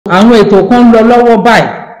àwọn ètò kan lọ lọ́wọ́ báyìí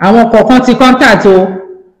àwọn kọ̀ọ̀kan ti contact o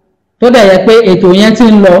tó dẹ̀ yẹ pé ètò yẹn ti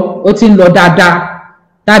ń lọ ó ti ń lọ dáadáa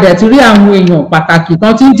tá dẹ̀ ti rí àwọn èèyàn pàtàkì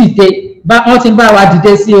kan tí ń dìde wọ́n ti ń bá wa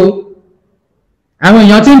dìde sí o àwọn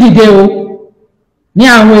èèyàn ti ń dìde o ní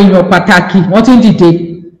àwọn èèyàn pàtàkì wọ́n ti ń dìde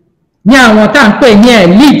ní àwọn tá à ń pè ní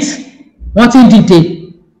elite wọ́n ti ń dìde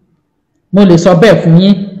mo lè sọ bẹ́ẹ̀ fún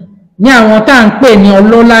yín ní àwọn tá à ń pè ní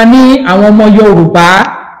ọlọ́lá ní àwọn ọmọ Yorùbá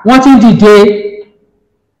wọ́n ti ń dìde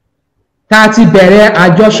tá a ti bẹ̀rẹ̀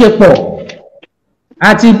àjọṣepọ̀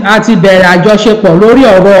a ti bẹ̀rẹ̀ àjọṣepọ̀ lórí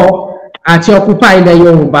ọ̀rọ̀ àti occupy ilẹ̀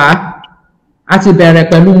Yorùbá a ti bẹ̀rẹ̀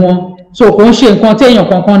pẹ̀lú wọn so kò ń ṣe nǹkan téèyàn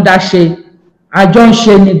kankan dá ṣe àjọ ń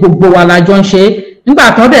ṣe ni gbogbo wa lájọ ń ṣe nígbà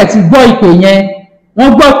tó dẹ̀ ti gbọ́ ìpè yẹn wọ́n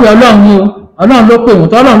gbọ́ pé Ọlọ́run ni o Ọlọ́run ló pè wọ́n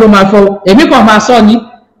tó Ọlọ́run ló máa fọ èmi kàn máa sọ ni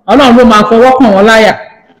Ọlọ́run ló máa fọwọ́ kàn wọ́n láyà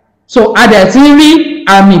so a dẹ̀ ti rí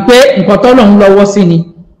àmì pé nǹkan tọ́lọ́run lọ́wọ́ sí ni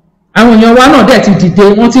àwọn èèyàn wa náà dẹ̀ ti dìde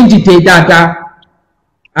wọ́n ti ń dìde dáadáa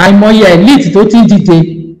àìmọye elite tó ti ń dìde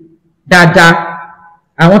dáadáa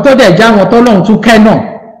àwọn tó dẹ̀ já wọn tọ́lọ́run tún kẹ́ náà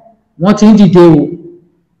wọ́n ti ń dìde o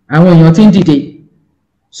àwọn èèyàn ti ń dìde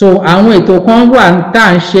so àwọn ètò kan wà tá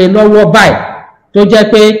à ń ṣe lọ́wọ́ báyìí tó jẹ́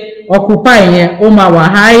pé occupy yẹn ó máa wà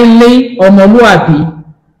highly ọmọlúàbí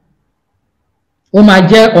ó máa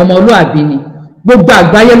jẹ́ ọmọlúàbí ni gbogbo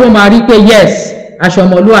àgbáyé ló máa rí pé yes aṣọ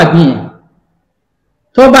ọmọlúàbí yẹn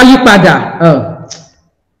tó bá yí padà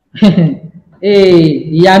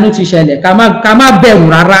ìyanu ti ṣẹlẹ̀ ká má bẹ̀rù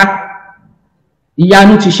rárá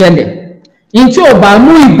ìyanu ti ṣẹlẹ̀ in tí ò bá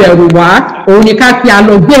mú ìbẹ̀rù wá òun ni ká pé a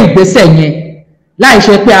lọ gbé ìgbésẹ̀ yẹn láì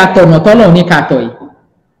ṣe pé a tọ̀nà tọ́lọ̀ ní ká tọ̀ yìí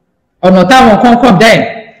ọ̀nà táwọn kan kàn bẹ́ẹ̀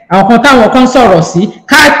àwọn kan táwọn kan sọ̀rọ̀ sí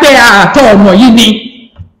ká pé àtọ̀ ọ̀nà yìí ni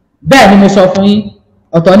bẹ́ẹ̀ ni mo sọ fún yín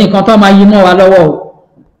ọ̀tọ̀ nìkan tó máa yí mọ́ wa lọ́wọ́ o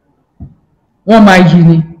wọ́n máa yí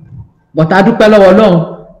ni bọ̀tá dúpẹ́ lọ́wọ́ Ọlọ́run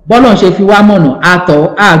bọ́lọ̀ ṣe fi wá mọ̀nà àtọ̀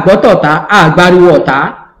àgbọ́tọ̀ta àgbáriwo ọ̀tá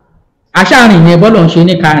aṣáàrìn yẹn bọ́lọ̀ ṣe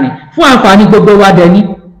ní karìn fún àǹfààní gbogbo wa dẹ̀ ní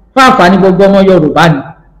fún àǹfààní gbogbo ọmọ Yorùbá ni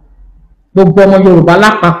gbogbo ọmọ Yorùbá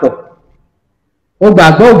lápapọ̀ ó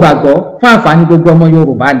gbàgbọ́ ò gbàgbọ́ fún àǹfààní gbogbo ọmọ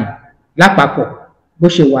Yorùbá ni lápapọ̀ bó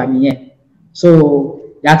ṣe wà nìyẹn so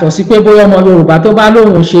yàtọ̀ sí pé bóyá ọmọ Yorùbá tó bá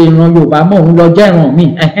lóun ṣe ìran Yorùbá mọ́ òun lọ jẹ́ ìran míì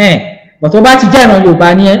bọ̀ tó bá ti jẹ́ ìran Yorùbá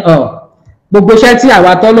ní gbogbo iṣẹ́ tí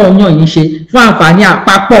àwa tọ́lọ̀ yàn yín ṣe fún àǹfààní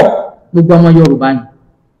àpapọ̀ gbogbo ọmọ Yorùbá ni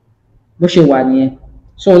bó ṣe wà nìyẹn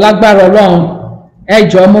so lágbára Ọlọ́run ẹ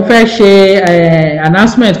jọ̀ọ́ mo fẹ́ ṣe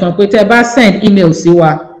announcement kan pé tẹ́ bá send email sí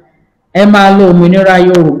wa ẹ máa lo òmìnira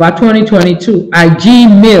Yorùbá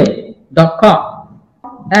 2022@gmail.com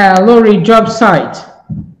lórí job site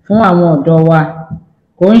fún àwọn ọ̀dọ́ wa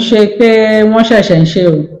kò ń ṣe pé wọ́n ṣẹ̀ṣẹ̀ ń ṣe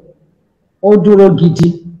ó dúró gidi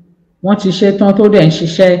wọ́n ti ṣe tán tó dẹ̀ ń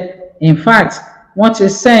ṣiṣẹ́ in fact wọ́n ti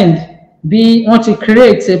send bí wọ́n ti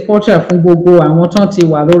create a portal fún gbogbo àwọn tán ti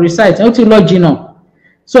wà lórí site ó ti lọ jìnnà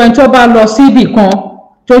so ẹni tó bá lọ síbì kan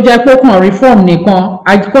tó jẹ́ pé kàn reform nìkan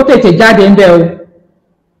kó tètè jáde ń bẹ̀ o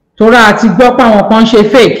torí àti gbọ́ pé àwọn kan ń ṣe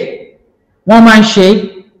fake wọ́n máa ń ṣe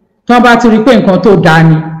tí wọ́n bá ti rí pé nǹkan tó dáa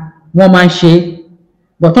ni wọ́n máa ń ṣe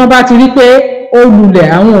but tí wọ́n bá ti rí pé ó lulẹ̀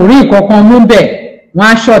àwọn ò rí nǹkan kan mú bẹ̀ wọ́n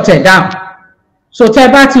á shut it down so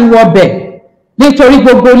tẹ́ bá ti wọ bẹ̀ nítorí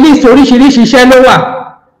gbogbo list oríṣiríṣi iṣẹ́ ló wà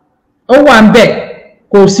ó wà ń bẹ̀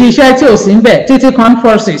kò sí iṣẹ́ tí ò sí ń bẹ̀ títí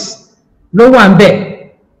conferences ló wà ń bẹ̀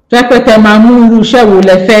tẹ́pẹ́tẹ́ máa mú irú iṣẹ́ wo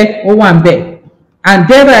lẹ fẹ́ ó wà ń bẹ̀ and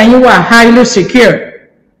data yín wà highly secure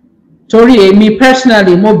torí èmi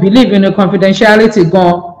personally mo believe in confidentiality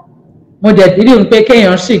gan mo dẹ̀ believe pé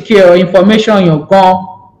kéèyàn secure information yàn gan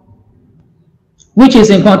which is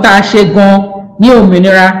nǹkan tá a ṣe gan ní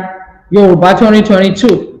òmìnira Yorùbá 2022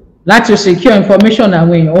 láti secure information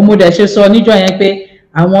àwọn èèyàn ó mo dẹ̀ ṣe sọ níjọ́ yẹn pé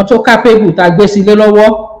àwọn tó capable tá a gbé sílé lọ́wọ́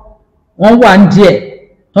wọ́n wà ń díẹ̀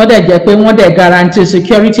wọ́n dẹ̀ jẹ́ pé wọ́n dẹ̀ guarantee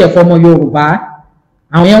security ẹ̀fọ́ ọmọ Yorùbá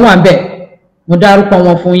àwọn yẹn wà ń bẹ̀ mo dárúkọ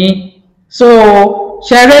wọn fún yín so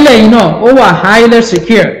ṣẹrẹ́lẹ̀ yìí náà ó wà highly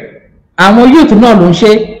secure àwọn youth náà ló ń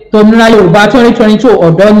ṣe tòmìnira Yorùbá 2022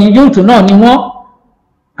 ọ̀dọ́ ni youth náà ni wọ́n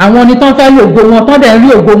àwọn ni tán fẹ́ lò ògo wọn tán dẹ̀ rí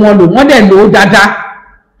ògo wọn lò wọ́n dẹ̀ lò ó dáadáa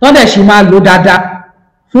tán dẹ̀ sì máa lò ó dáadáa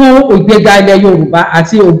fún ìgbéga ilẹ̀ Yorùbá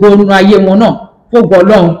àti ògo inú ayé wọn náà fògo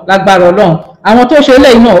Ọlọ́run lágbára Ọlọ́run àwọn tó ṣe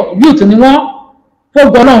lẹ́yìn náà youth ni wọ́n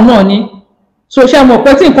fògo Ọlọ́run náà ni so ṣe mọ̀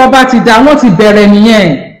pé tí nǹkan bá ti dá wọ́n ti bẹ̀rẹ̀ nìyẹn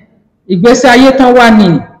ìgbésí ayé tán wà ní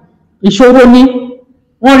ìṣòro ní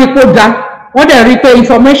wọ́n rí kó dá wọ́n dẹ̀ rí pé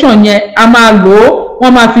information yẹn a máa lò ó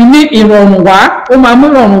wọ́n máa fi ní ìrọ̀rùn wá ó máa mú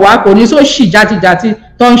ìrọ̀rùn wá kò ní sóṣì játijàti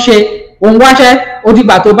tó ń ṣe òun wáṣẹ́ ó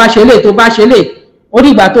dìgbà tó bá ṣe lè tó bá ṣe lè ó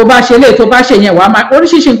dìgbà tó bá ṣe lè tó bá ṣe yẹn wá máa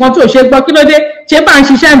oríṣiríṣi nǹkan tó ṣe gbọ́ kí ló dé ṣé bá ń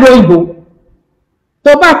ṣiṣẹ́ ń lo ìbò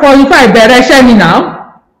tó bá kọ ifá ìbẹ̀rẹ̀ iṣẹ́ ni náà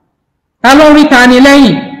ta ló ń rí ta ni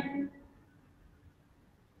lẹ́yìn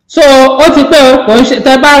so ó ti pé o kò ń ṣe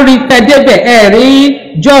tẹ́ bá rí tẹ́ débẹ̀ ẹ rí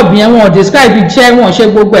job yẹn wọn describe iṣẹ́ wọn ṣe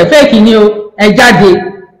gbogbo ẹ̀ fake ni o ẹ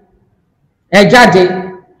jáde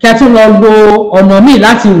kẹ́ tún lọ lo ọ̀nà míì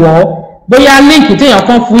láti wọ̀ ọ́ bóyá link téèyàn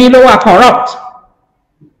kan fún yín ló wà corrupt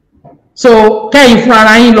so kẹ́yìn fún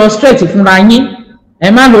ara yín lọ straight fúnra yín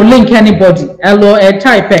ẹ má lo link anybody ẹ lọ ẹ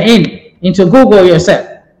type in into Google yourself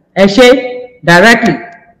ẹ ṣe directly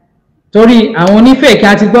torí àwọn onífèkì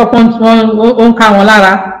àti gbọ́ pọ́n ó ń ká wọn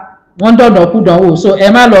lára wọ́n dọ̀dọ̀ kú dánwò so ẹ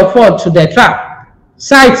má lọ fall to the trap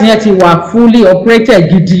site yẹn ti wà fully operated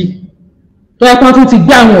gidi tó ẹ kàn tún ti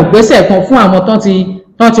gbé àwọn ògbésẹ̀ kan fún àwọn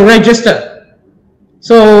tán ti register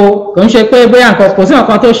so kò ń ṣe pé bóyá nǹkan kò sí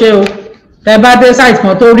nǹkan tó ṣe o tẹ bá dé site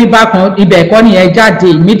kan tó rí bákan ibẹ̀ kọ́ nìyẹn jáde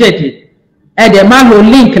immediately ẹ dẹ̀ má lo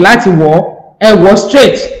link láti wọ̀ ẹ wọ̀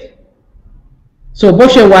straight so bó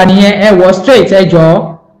ṣe wà nìyẹn ẹ wọ̀ straight ẹ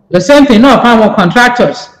jọ̀ọ́ the same thing náà fáwọn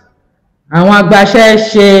contractors àwọn agbaṣẹ́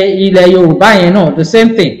ṣe ilẹ̀ Yorùbá yẹn náà the same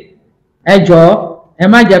thing ẹ jọ̀ọ́ ẹ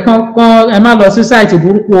má jẹ́ kán ẹ má lọ sí site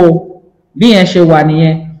burúkú o bí yẹn ṣe wà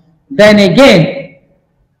nìyẹn then again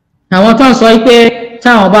àwọn tó ń sọ pé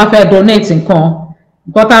táwọn bá fẹ́ donate nǹkan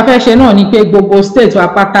tá a fẹ́ ṣe náà ni pé gbogbo state wa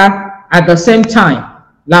pátá at the same time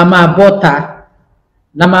la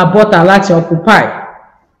máa bọ́ta láti occupy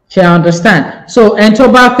ṣe understand so ẹni tó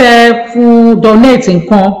bá fẹ́ fún donate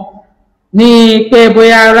nǹkan ní pé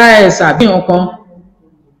bóyá rice àbí nǹkan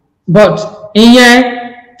but ìyẹn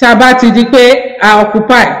tá a bá ti di pé a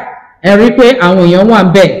occupy ẹ rí pé àwọn èèyàn wà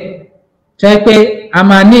ń bẹ̀ tó yẹ pé a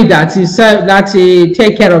máa need láti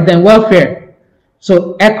take care of them welfare so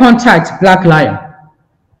ẹ contact Black Lion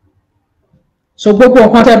so gbogbo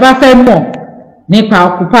nǹkan tẹ́ bá fẹ́ mọ̀ nípa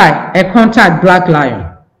occupy ẹ contact Black Lion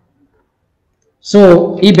so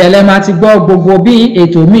ibẹ̀ lẹ máa ti gbọ́ gbogbo bí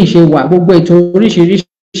ètò míì ṣe wà gbogbo ètò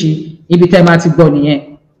oríṣiríṣi ibi tẹ́ máa ti gbọ́ nìyẹn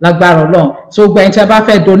lágbára Ọlọ́run so gbẹ̀yìn tẹ́ bá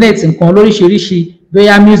fẹ́ donate nǹkan lóríṣiríṣi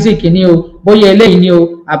bóyá music ni o bóyá eléyìí ni o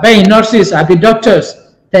àbẹ́yìn nurses àbí doctors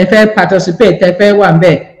tẹ́ fẹ́ participate tẹ́ fẹ́ wà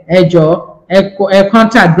ńbẹ̀ ẹ jọ̀ọ́ ẹ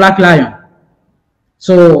contact Black Lion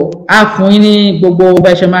so a fún yín ní gbogbo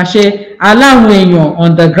bẹ́ẹ̀ ṣe máa ṣe aláwọn èèyàn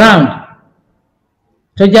on the ground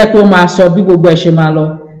tó jẹ́ pé ó máa sọ bí gbogbo ẹ̀ ṣe máa lọ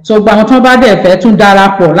so gbogbo àwọn tó bá dẹ̀ fẹ́ tún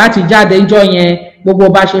darapọ̀ láti jáde ńjọ́ yẹn gbogbo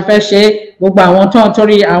bá ṣe fẹ́ ṣe gbogbo àwọn tó ń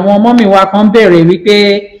torí àwọn mọ́mì wa kan béèrè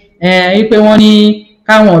wípé wọ́n ní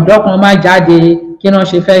káwọn ọ̀dọ́ kan má jáde kí wọ́n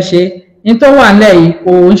ṣe fẹ́ ṣe ní tó wà nílẹ̀ yìí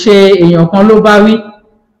kò ń ṣe èèyàn kan ló bá wí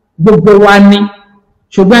gbogbo wa ní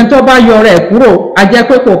ṣùgbọ́n tó bá yọ rẹ̀ kúrò a jẹ́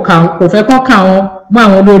pé kò fẹ́ kán kà wọ́n mọ́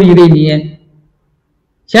àwọn olóríire nìyẹn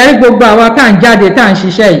ṣẹ́rí gbogbo àwa tá à ń jáde tá à ń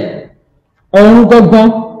ṣiṣẹ́ yìí ọ̀run gangan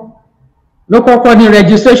ló kọ́kọ́ ní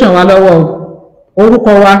registration wa lọ́wọ́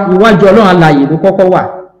orúkọ wa ìwájú Ọlọ́run alààyè ló kọ́kọ́ wà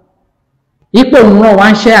ipò òun ràn wá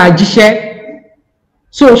ń ṣe àjíṣẹ́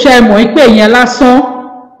tí ó ṣe mọ̀ pé yẹn lásán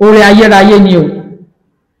oore ayérayé ni o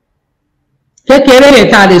kékeré lè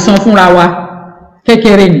ta lè san fúnra wa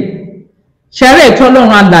kékeré ni ṣẹ́rẹ́ ètò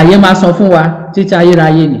Ọlọ́run alààyè máa san fún wa títí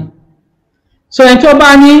ayérayé ni so ẹni tó bá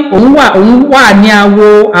ní òun wà ní awo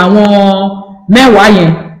àwọn mẹ́wàá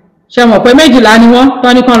yẹn ṣe mọ̀ pé 12 ni wọ́n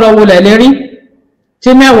tán ní kan lọ wọlẹ̀ lérí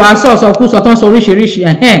tí 10 sọ̀sọ̀kú sọ tán sọ oríṣiríṣi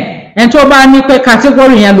ẹni tó bá ní pé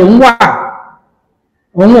kàtígórì yẹn lòun wà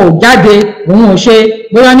òun ò jáde òun ò ṣe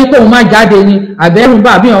bóyá ní pé òun má jáde ni àbẹ́rùn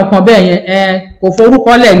bá bí ọkàn bẹ́ẹ̀ yẹn kò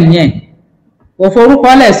forúkọlẹ̀ nìyẹn kò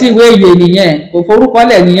forúkọlẹ̀ sí ìwé ìyè nìyẹn kò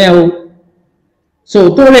forúkọlẹ̀ nìyẹn o so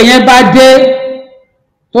tó rẹ̀ yẹn bá dé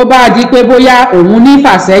tó bá di pé bóyá òun ní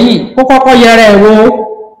ìfàsẹ́yìn kó kọ́kọ́ yẹra ẹ̀ wò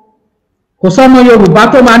kò sọ́mọ Yorùbá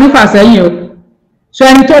tó máa ní ìfàsẹ́yìn o so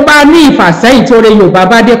ẹni tó bá ní ìfàsẹ́yìn tó rẹ̀ Yorùbá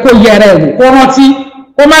bá dé kó yẹra ẹ̀ wò kó rántí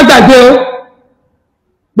kó má gbàgbé o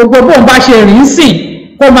gbogbo bóun bá ṣe rìn sìn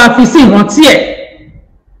kó máa fi sí ìrántí ẹ̀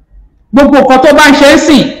gbogbo nǹkan tó bá ń ṣe é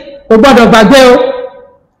sìn kò gbọ́dọ̀ gbàgbé o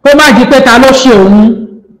kó má di pé ta ló ṣe òun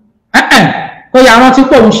kó yá rántí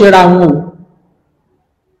pé òun ṣe ra òun o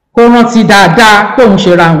kó rántí dáadáa pé òun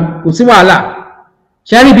ṣe ra òun kò sí wàhálà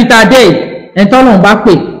ṣẹ́rí ibi tá a dé ẹni tọ́lọ́run bá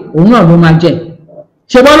pè òun náà ló máa jẹ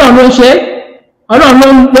ṣe bọ́lọ́run ló ń ṣe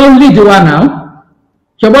Ọlọ́run ló ń lead wa náà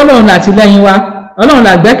ṣe bọ́lọ́run látìlẹ́yìn wa Ọlọ́run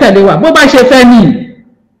làgbẹ́kẹ̀lé wa bó bá ṣe fẹ́ nìyí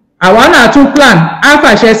àwa náà tún plan á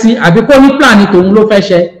fàṣẹ sí àbí kó ní plan ní tòun ló fẹ́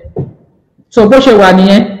ṣe so bó ṣe wà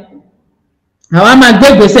nìyẹn àwa máa gbé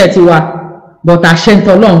ìgbésẹ̀ tiwa but àṣẹ ń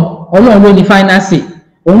tọ́lọ́run Ọlọ́run ló ní finance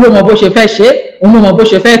òun ló mọ bó ṣe fẹ́ ṣe òun ló mọ bó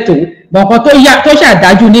ṣe fẹ́ tó bọ̀ǹkan tó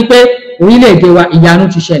ṣàdájú ní pé orílẹ̀-èdè wa ìyanu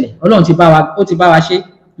ti ṣẹlẹ̀ Ọlọ́run ti bá wa ṣe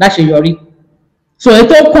láṣeyọrí so èyí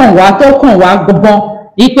tó kàn wá gbọ́n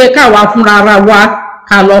ipe káwa fúnra ara wa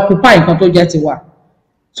ká lọ occupy nǹkan tó jẹ́ tiwa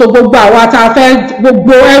so gbogbo àwa tá a fẹ́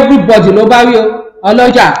gbogbo everybody ló bá rí o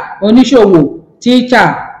ọlọ́jà oníṣòwò teacher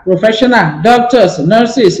professional, doctors,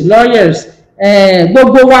 nurses, lawyers,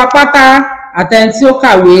 gbogbo wa pátá, àtẹni tí ó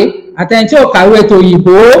kàwé àtẹni tí ó kàwé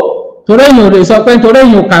tòyìnbó, torí èèyàn ò lè sọ pé torí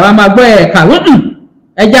èèyàn ò kàwé máa gbọ́ ẹ̀ kàwé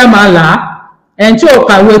ẹja máa là á. Ẹni tí ò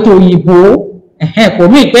kàwé tòyìnbó kò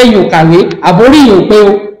mí pé èèyàn ò kàwé àbórí èèyàn ò pé o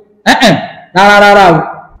rárá o,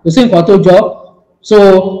 kò sí nǹkan tó jọ. So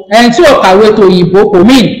ẹni tí ò kàwé tòyìnbó kò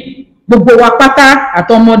mí, gbogbo wa pátá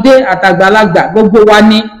àtọmọdé àtàgbàlagbà gbogbo wa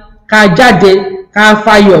ní ká jáde ká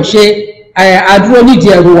fayọ̀ ṣe àdúró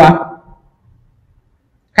nídìí ẹrù wa,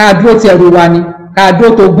 ká dúró ti ẹrù wa ni, ká dúró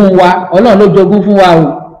tógún wa, Ọlọ́run ló jogún fún wa o.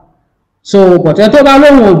 So bọ̀tẹ́ tó bá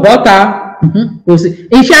lóhùn ò bọ́ta kò sí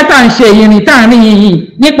iṣẹ́ tá à ń ṣe yìí ni tá à ń rí yìí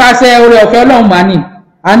nípasẹ̀ oore ọ̀fẹ́ Ọlọ́run mà ní,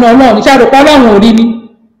 àánú Ọlọ́run iṣẹ́ àdókọ́ Ọlọ́run ò rí ni,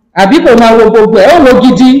 àbí kò máa wo gbogbo ẹ̀ ó wo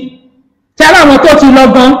gidi. Tí aláwọn tó ti lọ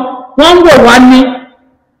gan wọ́n ń wò wá ní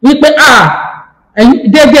wípé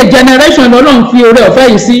dédé generation Ọlọ́run fi oore ọ̀fẹ́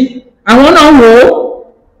yìí sí, àwọn náà wò ó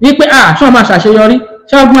wípé ṣé wọ́n máa ṣàṣeyọrí,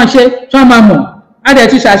 ṣé wọ́n máa ṣe, ṣé wọ́n máa mọ̀, á dẹ̀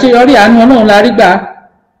ti ṣàṣeyọrí, àánú Ọlọ́run la rí gbà,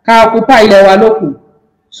 ká occupy ilẹ̀ wa lókù.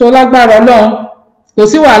 So lágbára Ọlọ́run kò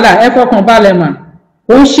sí wàhálà, ẹ fọkàn balẹ̀ mà,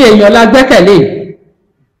 kò ń ṣe èèyàn la gbẹ́kẹ̀lé,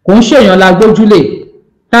 kò ń ṣe èèyàn la gbójúlé.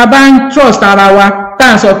 Tá a bá ń trust ara wa tá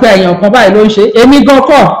à ń sọ pé èèyàn kan báyìí ló ń ṣe, èmi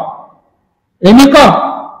kọ́,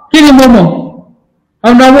 kí ni mo mọ̀,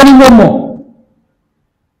 ọ̀nà wo ni mo mọ̀,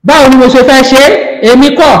 báwo ni mo ṣe fẹ́ ṣe, èmi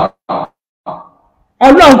kọ́,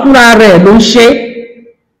 Ọlọ́run fúnra rẹ̀ ló ń ṣe.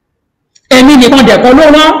 Èmi nìkan dẹ̀kọ́ ló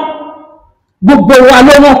rán, gbogbo wa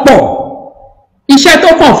ló rán pọ̀, iṣẹ́ tó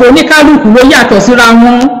kàn fún oníkálùkù ló yàtọ̀ síra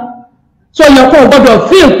wọn. So yẹ kó o gbọ́dọ̀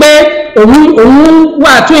feel pé òun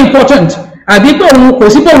wà too important, àbí pé òun kò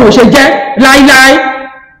sí pé òun ò ṣe jẹ́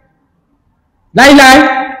láíláí.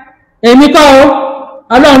 Èmi kọ́ o,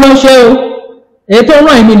 Ọlọ́run ló ń ṣe o, èyí tó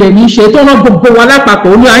rán èmi lè ní ṣe, tó rán gbogbo wa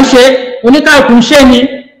lápapọ̀ ní à ń ṣe, oníkálùkù ń ṣe ni,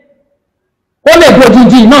 ó lè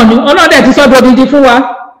bodindi náà ni, Ọlọ́run dẹ̀ ti sọ bodindi fún wa.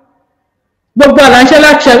 Gbogbo àlàńṣẹ́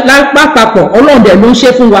lápapọ̀ Ọlọ́run dẹ̀ ló ń ṣe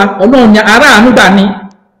fún wa, Ọlọ́run ni ará àánú gbà ní.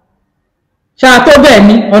 Ṣáà tó bẹ́ẹ̀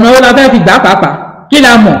ni ọ̀nà wo la fẹ́ fi gbà pàápàá, kí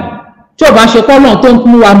la mọ̀ tí ò bá ṣe kọ́ náà tó ń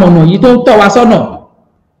mú wa mọ̀nà yìí tó ń tọ́ wa sọ́nà.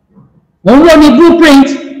 Òun ló ní blueprint,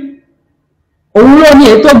 òun ló ní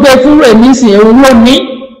èyí tó gbé fúnrò èmi sìn, òun ló ní,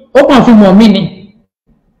 ó kàn fi mọ̀ mí ni.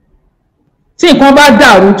 Tí nǹkan bá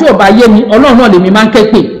dàrú tí ò bá yé mi, Ọlọ́run náà lèmi máa ń ké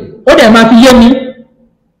pè, ó dẹ̀ máa fi yé mi.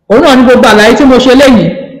 Òun náà ní gbogbo àlàyé tí mo ṣe lẹ́yìn,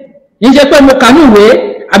 ìṣe pé mo kà ní ìwé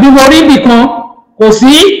àbí mo rí ibì kan, kò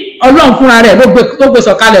sí, Ọlọ́run fúnra rẹ̀ ló gbé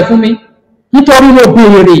sọ̀kalẹ̀ fún mi nítorí mo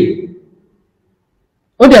béèrè,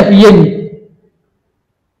 ó dẹ̀ fi yé mi.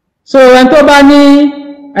 So ẹni tó bá ní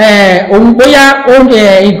òun bóyá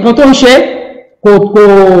nǹkan tó ń ṣe kò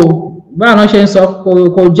báwọn ṣe ń sọ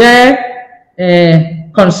kò jẹ́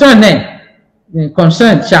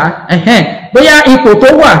concern ṣá, bóyá ipò tó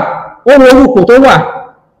wà ó wo ipò tó wà,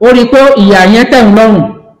 ó rí pé ìyà yẹn tẹ̀hún lọ́rùn,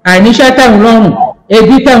 àìníṣẹ́ tẹ̀hún lọ́rùn,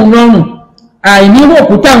 ebi tẹ̀hún lọ́rùn,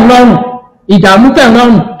 àìníròkú tẹ̀hún lọ́rùn, ìdààmú tẹ̀hún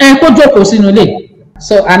lọ́rùn, kó jókòó sínú ilé.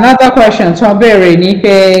 So another question tí wọ́n béèrè ni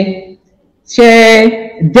pé ṣé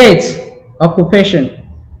date occupation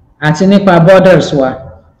àti nípa borders wa,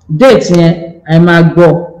 date yẹn ẹ máa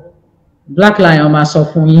gbọ́, Black Lion máa sọ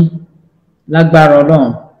fún yín lágbára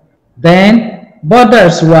Ọlọ́run. Then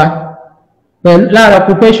borders wa pẹ̀lú lára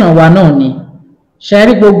occupation wa náà ni ṣe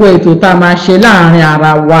rí gbogbo ètò tá a máa ṣe láàrin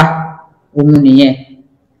ara wa òun nìyẹn.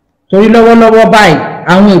 Torí lọ́wọ́lọ́wọ́ báyìí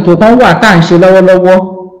àwọn ètò kan wà tá à ń ṣe lọ́wọ́lọ́wọ́,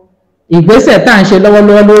 ìgbésẹ̀ tá à ń ṣe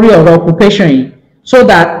lọ́wọ́lọ́wọ́ lórí ọ̀rọ̀ occupation yìí, so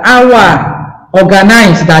that our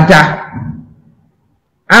organize dáadáa,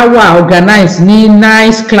 our organize ní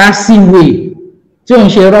nice classy way tí ò ń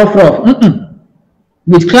ṣe rough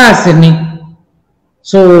with class ni.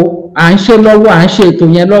 So à ń ṣe lọ́wọ́, à ń ṣe ètò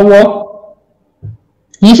yẹn lọ́wọ́,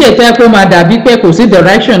 kì í ṣe ìtẹ́ kó máa dàbí pé kò sí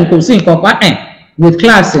direction, kò sí nǹkan pa with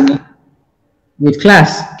class ni, with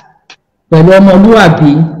class, pẹ̀lú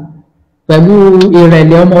ọmọlúwàbí, pẹ̀lú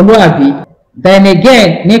ìrẹ̀lẹ̀ ọmọlúwàbí. Then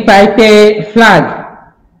again nípa pé flag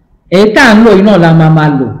èyí tá à ń lò yìí náà la máa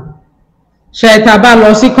lò. Ṣé tá bá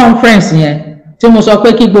lọ sí conference yẹn tí mo sọ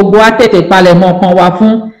pé kí gbogbo wa tètè palẹ̀mọ́ kan wa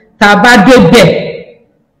fún, tá bá débẹ̀,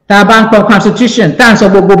 tá bá ń pọ constitution, tá à ń sọ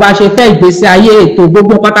gbogbo bá ṣe fẹ́ ìgbésí ayé ètò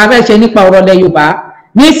gbogbo nǹkan tá fẹ́ ṣe nípa ọ̀rọ̀ ilẹ̀ Yorùbá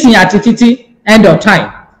nísìn àti títí end of time,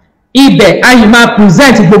 ibẹ̀ a yìí máa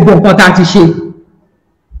present gbogbo nǹkan tá a ti ṣe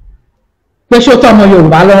pé ṣó tọ́mọ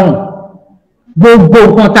Yorùbá lọ́rùn, gbogbo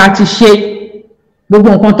nǹkan tá a ti ṣe, gbogbo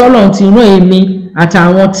nǹkan tọ́lọ́run ti rán èmi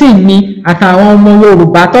àtàwọn tí mi àtàwọn ọmọ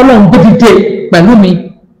Yorùbá tọ́lọ́run gbé dìde pẹ̀lú mi,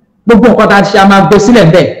 gbogbo nǹkan tá a ti ṣe a máa gbé sílẹ̀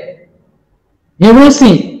bẹ́ẹ̀.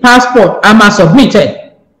 Irúsìn passport a máa submit ẹ̀,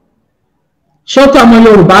 ṣó tọ́mọ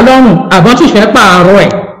Yorùbá lọ́rùn àbọ̀n tí ìfẹ́ pààrọ̀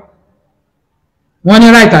ẹ̀, wọ́n ní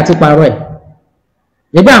right àti pààrọ̀ ẹ̀.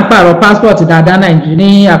 ìgbà ń pààrọ̀ passport dáadáa ní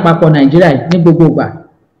àpapọ̀ Nàìjíríà ní gbogbo ìgbà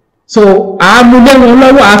so àmúlé wọn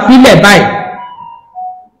lọ́wọ́ àfilẹ̀ báyìí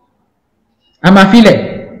àmàfilẹ̀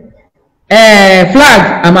flag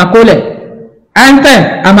àmàkólẹ̀ anthem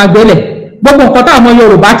àmàgbélẹ̀ gbogbo nǹkan táwọn ọmọ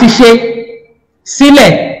Yorùbá ti ṣe sílẹ̀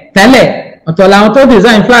tẹ́lẹ̀ ọ̀tọ̀ làwọn tó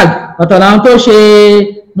design flag ọ̀tọ̀ làwọn tó ṣe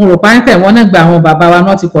mo rò pàǹtẹ̀ wọn náà gba àwọn bàbá wa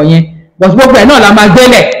náà ti kọ̀ yẹn but gbogbo ẹ̀ náà la máa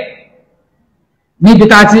gbélẹ̀ níbi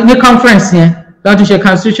tá a ti ní conference yẹn lọ́n ti ṣe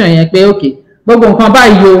constitution yẹn pé ok gbogbo nǹkan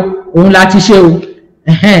báyìí o òun la ti ṣe o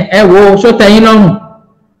ẹ wo ṣó tẹ́ yín lọ́rùn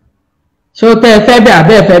ṣó tẹ́ fẹ́ bẹ́ẹ̀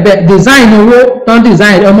àbẹ́ fẹ́ bẹ́ẹ̀ design owó tán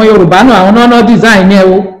design ọmọ Yorùbá náà àwọn náà design ẹ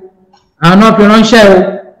o àwọn náà fi ránṣẹ́ o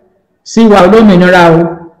sí wa olómìnira o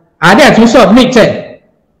àdẹ̀ tún submit ẹ̀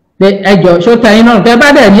pé ẹjọ́ ṣó tẹ́ yín lọ́rùn tẹ́ bá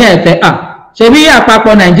dẹ̀ ní ẹ̀fẹ́ ṣebí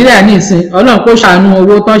àpapọ̀ Nàìjíríà ní ìsìn Ọlọ́run kó ṣàánú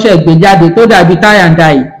owó tán ṣe gbé jáde tó dàbí táyà ń da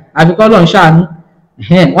yìí àfi kọ́ Ọlọ́run ṣàánú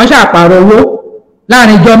wọ́n ṣàpàrọ̀ owó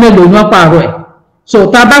láàrin ijọ́ mélòó ni wọ́n pààrọ̀ ẹ̀ so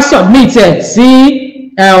tá a bá submit ẹ̀ sí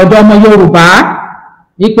ọ̀dọ̀ ọmọ Yorùbá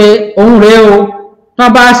wípé òun rèé o tán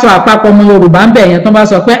bá sọ àpapọ̀ ọmọ Yorùbá ń bẹ̀ yẹn tán bá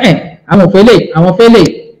sọ pé àwọn fẹ́lẹ̀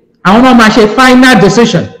àwọn náà máa ṣe final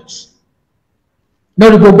decision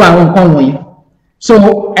lórí gbogbo àwọn nǹkan wọ̀nyí so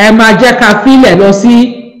ẹ máa jẹ́ ká fílẹ̀ lọ sí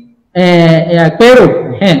àpérò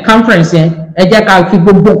conference yẹn ẹ jẹ́ ká fi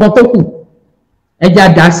gbogbo nǹkan tó kù ẹ jẹ́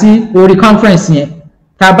dá sí orí conference yẹn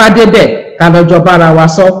tá a bá débẹ̀ ká lọ́jọ́ bára wa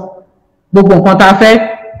sọ gbogbo nǹkan tá a fẹ́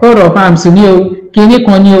coat of arms ní o kinní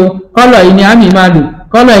kan ní o kọ́lọ̀ yìí ni army máa lò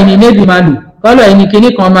kọ́lọ̀ yìí ni navy máa lò kọ́lọ̀ yìí ni kinní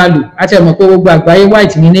kan máa lò àti ẹ̀mọ̀ pé gbogbo àgbáyé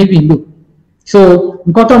white ni navy ń lò so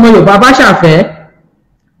nǹkan tó ọmọ Yorùbá bá ṣàfẹ́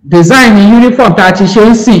design uniform tá a ti ṣe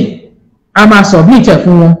ń sìn a máa submit ẹ̀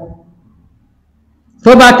fún wọn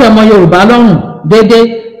tó bá tẹ́ ọmọ Yorùbá lọ́rùn déédéé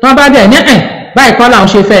tó bá dẹ̀ ní báyìí kọ́ làwọn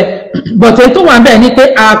ṣe fẹ́ bọ̀tẹ́ tó wà bẹ́ẹ̀ ni pé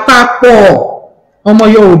àpapọ̀ ọmọ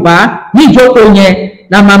Yorùbá níjókòó yẹn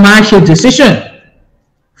la máa ṣe decision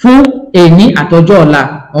fún èní àtọjọ́ ọ̀la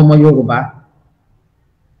ọmọ Yorùbá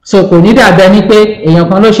so kò ní dàbẹ́ ni pé èèyàn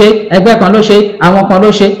kan ló ṣe ẹgbẹ́ kan ló ṣe àwọn kan ló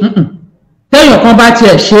ṣe téèyàn kan bá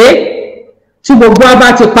tiẹ̀ ṣe é tí gbogbo wa bá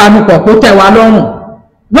ti panupọ̀ kó tẹ́ wa lọ́rùn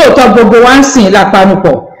lóòótọ́ gbogbo wa ń sìn la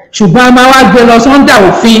panupọ̀ ṣùgbọ́n a máa wá gbé lọ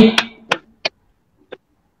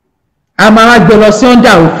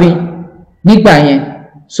sọ́ndà òfin nígbà yẹn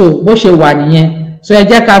so bó ṣe wà nìyẹn so ẹ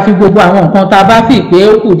jẹ́ ká fi gbogbo àwọn nǹkan tá a bá fi pé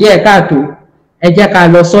ó kù díẹ̀ káàtó ẹ jẹ́ ká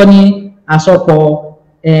lọ sọ ní àsọpọ̀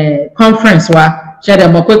conference wa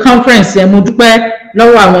ṣẹ̀dẹ̀ mọ̀ pé conference yẹn mo dúpẹ́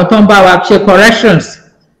lọ́wọ́ àwọn tó ń bá wa ṣe corrections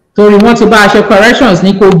torí wọ́n ti bá a ṣe corrections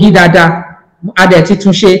ní Kogi dáadáa a dẹ̀ ti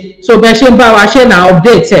tún ṣe so bẹ́ẹ̀ ṣe ń bá wa ṣe náà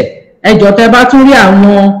update ẹ̀ ẹjọ́ tẹ́ bá tún rí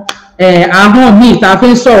àwọn ahọ́n míì tá a fi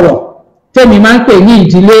ń sọ̀rọ̀ tèmi máa ń pè ní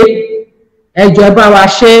ìdílé ẹjọ́ ẹ bá wa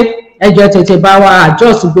ṣe ẹjọ́ tètè bá wa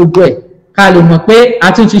adjust gbogbo ẹ̀ ká lè mọ̀ pé a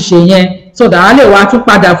tún ti ṣe yẹn so that a lè wá tún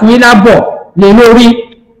padà fún yín lábọ̀ lé lórí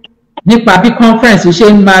nípa bí conference ṣe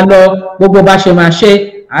ń máa lọ gbogbo bá ṣe máa ṣe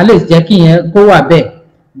a lè jẹ́ kí yẹn kó wà bẹ́ẹ̀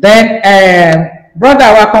then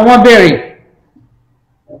brother wa kan wọ́n béèrè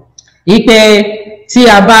ipe tí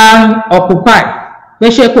a bá occupy pé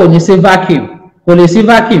ṣé kò ní sí vacuum kò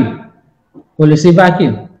lè sí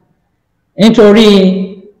vacuum nítorí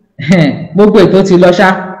gbogbo ètò ti lọ ṣá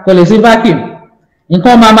kò lè sí vacuum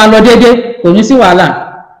nǹkan máa lọ déédéé kò ní sí wàhálà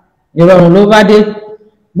ìrọ̀rùn ló bá dé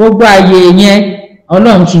gbogbo ààyè yẹn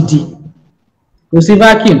Ọlọ́run ti dì kò sí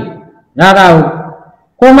vacuum rárá o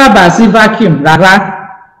kó má bàa sí vacuum rárá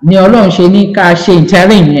ni Ọlọ́run ṣe ní ká ṣe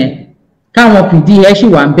interim yẹn káwọn fìdí ẹ ṣì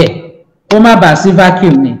wà ń bẹ̀ kó má bàa sí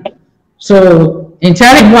vacuum ni so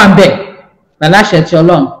interim wà ń bẹ̀ láláṣẹ ti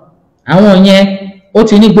Ọlọ́run àwọn yẹn ó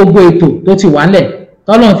ti ní gbogbo ètò tó ti wà ńlẹ̀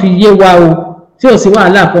tọ́lọ́run fi yé wa o tí ò sí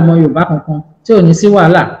wàhálà fọmọ Yorùbá kankan tí ò ní sí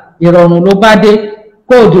wàhálà ìrọ̀rùn ló bá dé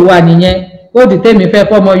kóòdù wa nìyẹn kóòdù tèmi fẹ́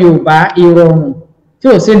fọmọ Yorùbá ìrọ̀rùn tí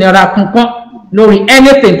ò sí nira kankan lórí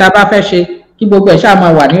anything tá a bá fẹ́ ṣe kí gbogbo ẹ̀ ṣáà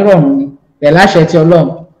máa wà nírọ̀rùn ni pẹ̀lú àṣẹ ti Ọlọ́run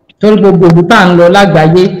torí gbogbo ìlú tá à ń lọ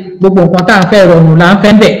lágbàáyé gbogbo nǹkan tá à ń fẹ́ rọrùn là ń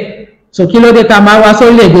fẹ́ bẹ̀ so kí ló dé tá a máa wá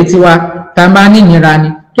sórílẹ̀-èdè tiwa tá a máa ní ìnira ni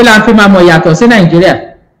kí la ń fi máa mọ̀ yàtọ̀ sí Nàìjíríà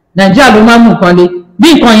ló máa mú nǹkan le bí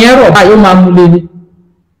nǹkan yẹn rọ̀ báyìí ó máa mú le ni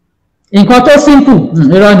nǹkan tó simple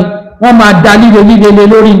irọ́ ni wọ́n máa da líle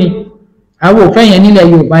lórí ni àwọn òfẹ́ yẹn nílẹ̀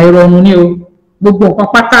Yorùbá ìrọ̀rùn ni o gbogbo nǹkan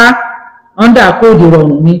pátá under code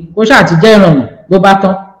ìrọ̀rùn ni ó ṣáà ti jẹ́ ìrọ̀rùn ló bá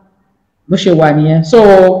tán bó ṣe wà nìyẹn so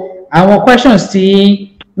àwọn questions tí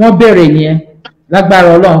wọ́n béèrè nìyẹn lágbára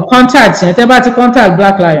Ọlọ́run contact yẹn tẹ́ bá ti contact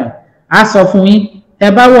Black Lion á sọ fún yín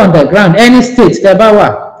tẹ́ bá wà underground any state tẹ́ bá wà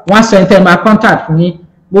wọ́n á sọ yín tẹ́ máa contact fún yín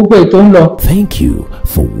gbogbo ètò ń lọ. Thank you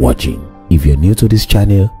for watching. If you're new to this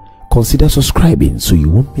channel, consider subscribing so you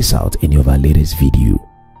won't miss out any of our latest video.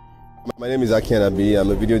 My name is Abiola. I'm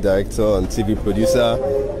a video director and TV producer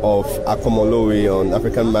of Akomolowe on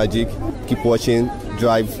African Magic. Keep watching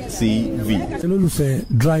Drivetv. Olólùfẹ́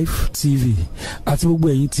Drivetv àti gbogbo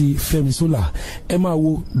ẹ̀yin tí Fẹ́mi Sola ẹ máa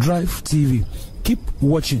wo Drivetv. Keep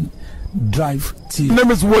watching Drivetv. My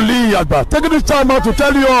name is Wole Agba. Taking this time out to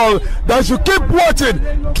tell you all that you keep watching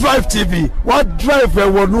Drivetv. What drive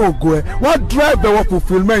ẹ̀wọ̀n ní ògo ẹ̀? What drive ẹ̀wọ̀n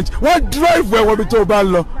fulfilment? What drive ẹ̀wọ̀n bí tó bá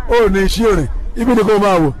lọ? Ó ní iṣẹ́ rìn. Ibi ni kò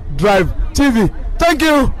máa wò Drivetv. Thank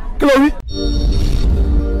you. Chloe.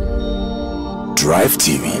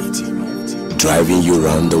 Drivetv, driving you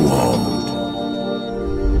around the world.